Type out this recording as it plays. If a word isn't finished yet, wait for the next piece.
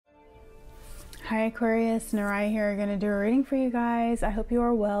Hi Aquarius, Naraya here. I'm going to do a reading for you guys. I hope you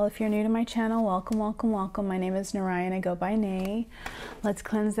are well. If you're new to my channel, welcome, welcome, welcome. My name is Naraya and I go by Nay. Let's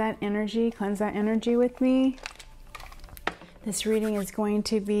cleanse that energy. Cleanse that energy with me. This reading is going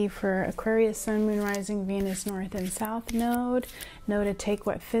to be for Aquarius, Sun, Moon, Rising, Venus, North and South Node. Know to take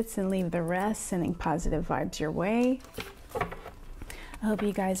what fits and leave the rest, sending positive vibes your way. I hope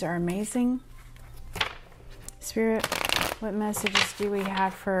you guys are amazing. Spirit, what messages do we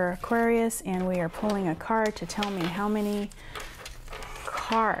have for Aquarius? And we are pulling a card to tell me how many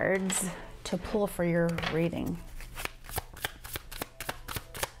cards to pull for your reading.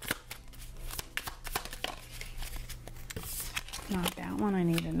 Not that one. I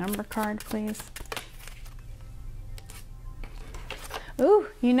need a number card, please. Ooh,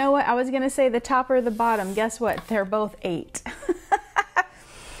 you know what? I was going to say the top or the bottom. Guess what? They're both 8.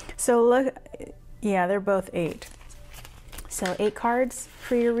 So look, yeah, they're both 8. So 8 cards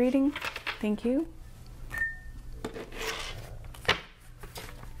for your reading. Thank you.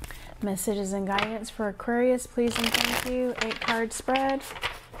 Messages and guidance for Aquarius, please and thank you. 8 card spread.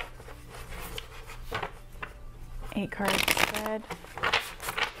 8 card spread.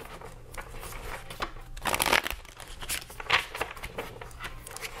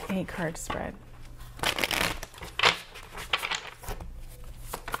 Eight card spread.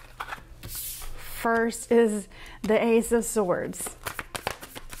 First is the Ace of Swords.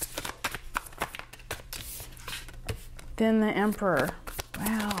 Then the Emperor.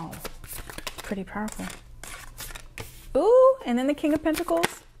 Wow. Pretty powerful. Ooh, and then the King of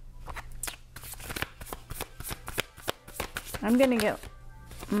Pentacles. I'm gonna get...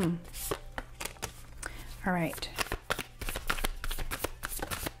 All right.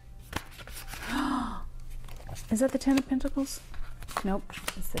 Is that the 10 of Pentacles? Nope,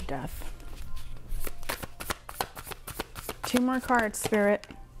 it's the Death. 2 more cards, Spirit.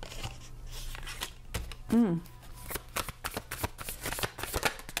 Ooh,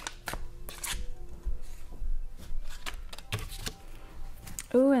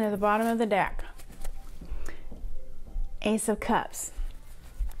 and at the bottom of the deck, Ace of Cups.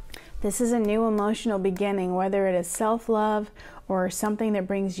 This is a new emotional beginning, whether it is self-love or something that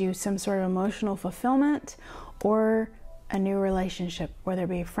brings you some sort of emotional fulfillment, or a new relationship, whether it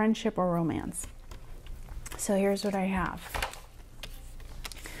be a friendship or romance. So here's what I have.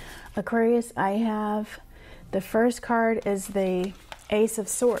 Aquarius, I have the first card is the Ace of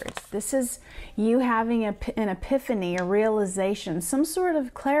Swords. This is you having an epiphany, a realization, some sort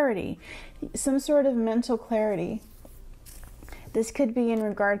of clarity, some sort of mental clarity. This could be in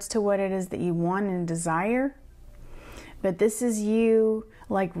regards to what it is that you want and desire. But this is you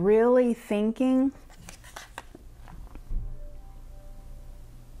like really thinking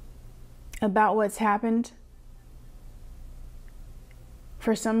about what's happened.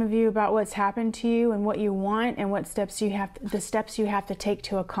 For some of you, about what's happened to you and what you want and what steps you have, the steps you have to take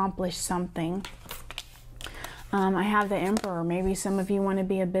to accomplish something. I have the Emperor. Maybe some of you want to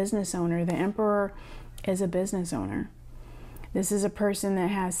be a business owner. The Emperor is a business owner. This is a person that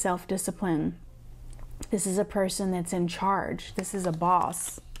has self-discipline. This is a person that's in charge. This is a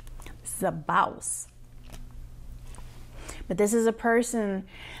boss. This is a boss. But this is a person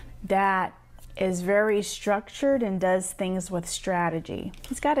that is very structured and does things with strategy.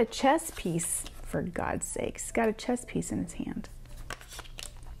 He's got a chess piece, for God's sake. He's got a chess piece in his hand.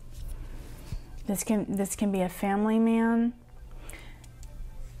 This can be a family man.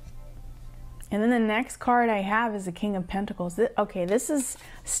 And then the next card I have is the King of Pentacles. Okay, this is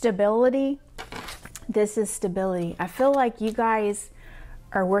stability. This is stability. I feel like you guys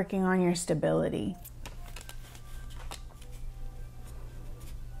are working on your stability.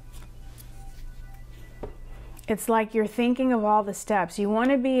 It's like you're thinking of all the steps. You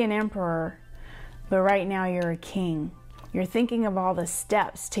want to be an emperor, but right now you're a king. You're thinking of all the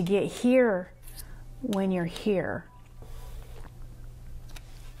steps to get here when you're here.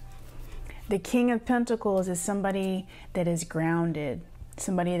 The King of Pentacles is somebody that is grounded,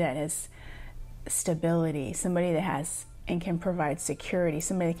 somebody that has stability, somebody that has and can provide security,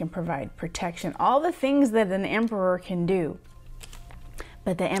 somebody that can provide protection. All the things that an emperor can do,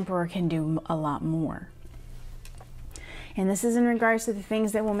 but the emperor can do a lot more. And this is in regards to the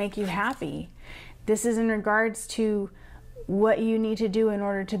things that will make you happy. This is in regards to what you need to do in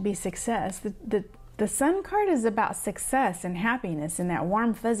order to be success. The Sun card is about success and happiness and that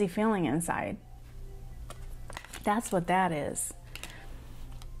warm, fuzzy feeling inside. That's what that is.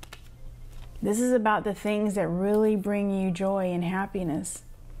 This is about the things that really bring you joy and happiness.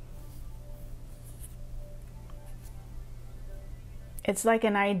 It's like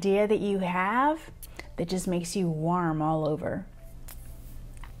an idea that you have that just makes you warm all over.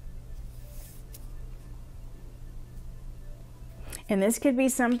 And this could be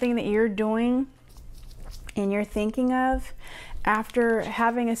something that you're doing and you're thinking of after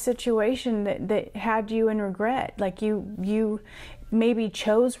having a situation that had you in regret. Like you maybe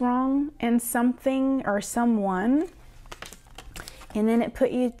chose wrong in something or someone, and then it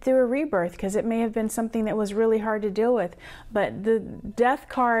put you through a rebirth because it may have been something that was really hard to deal with. But the Death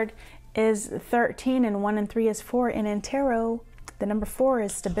card is 13 and 1 and 3 is 4. And in tarot, the number 4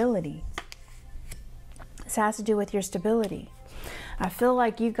 is stability. This has to do with your stability. I feel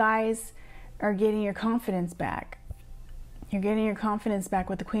like you guys are getting your confidence back. You're getting your confidence back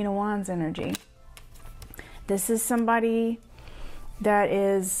with the Queen of Wands energy. This is somebody that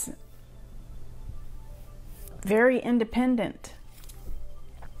is very independent.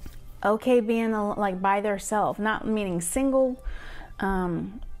 Okay being like by themselves, not meaning single,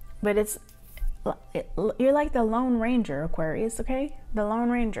 but you're like the Lone Ranger, Aquarius, okay? The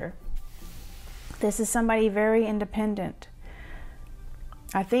Lone Ranger. This is somebody very independent.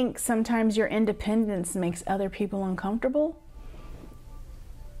 I think sometimes your independence makes other people uncomfortable.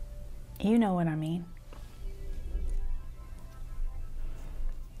 You know what I mean.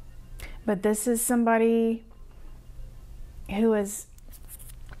 But this is somebody who is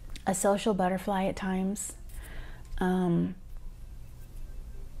a social butterfly at times.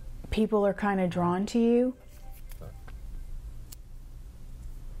 People are kind of drawn to you.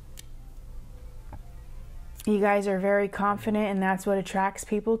 You guys are very confident, and that's what attracts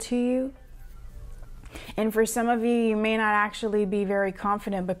people to you. And for some of you, you may not actually be very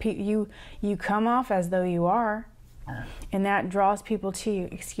confident, but you come off as though you are. And that draws people to you.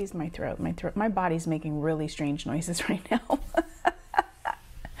 Excuse my throat. My body's making really strange noises right now.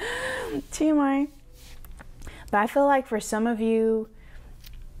 TMI. But I feel like for some of you,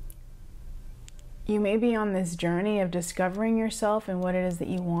 you may be on this journey of discovering yourself and what it is that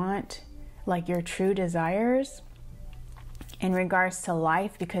you want, like your true desires in regards to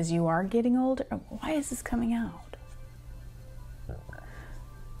life, because you are getting older. Why is this coming out?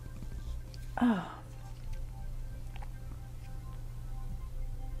 Oh.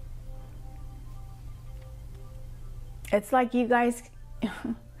 It's like you guys,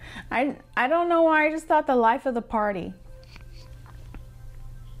 I don't know why, I just thought the life of the party.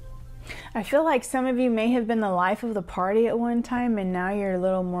 I feel like some of you may have been the life of the party at one time, and now you're a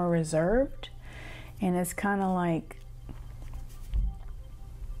little more reserved. And it's kind of like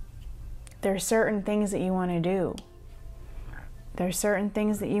there's certain things that you want to do. There's certain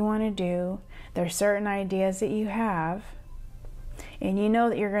things that you want to do. There's certain ideas that you have. And you know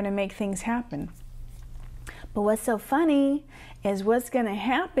that you're going to make things happen. But what's so funny is what's going to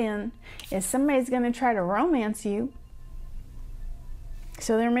happen is somebody's going to try to romance you.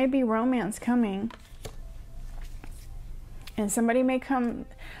 So there may be romance coming. And somebody may come.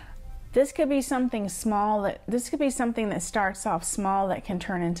 This could be something small. This could be something that starts off small that can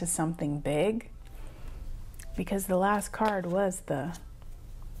turn into something big. Because the last card was the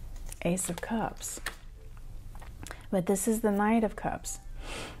Ace of Cups. But this is the Knight of Cups.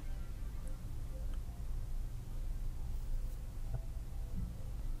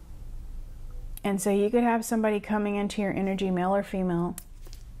 And so you could have somebody coming into your energy, male or female,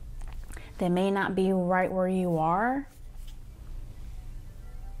 that may not be right where you are,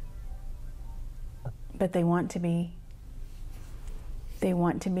 but they want to be. They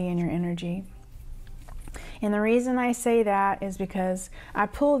want to be in your energy. And the reason I say that is because I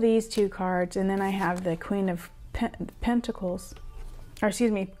pull these two cards, and then I have the Queen of Pentacles, or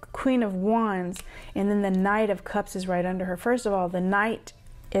excuse me, Queen of Wands, and then the Knight of Cups is right under her. First of all, the Knight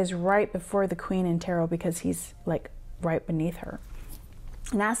is right before the Queen in tarot because he's like right beneath her.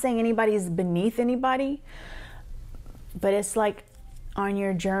 Not saying anybody's beneath anybody, but it's like on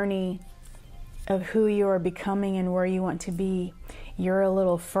your journey of who you are becoming and where you want to be, you're a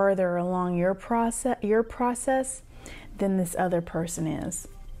little further along your process than this other person is.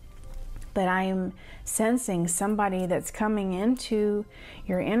 But I am sensing somebody that's coming into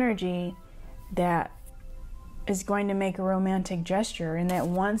your energy that is going to make a romantic gesture and that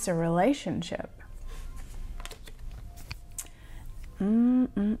wants a relationship.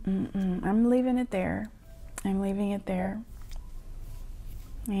 I'm leaving it there. I'm leaving it there.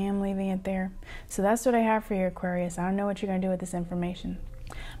 I am leaving it there. So that's what I have for you, Aquarius. I don't know what you're going to do with this information.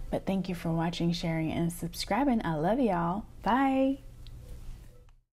 But thank you for watching, sharing, and subscribing. I love y'all. Bye.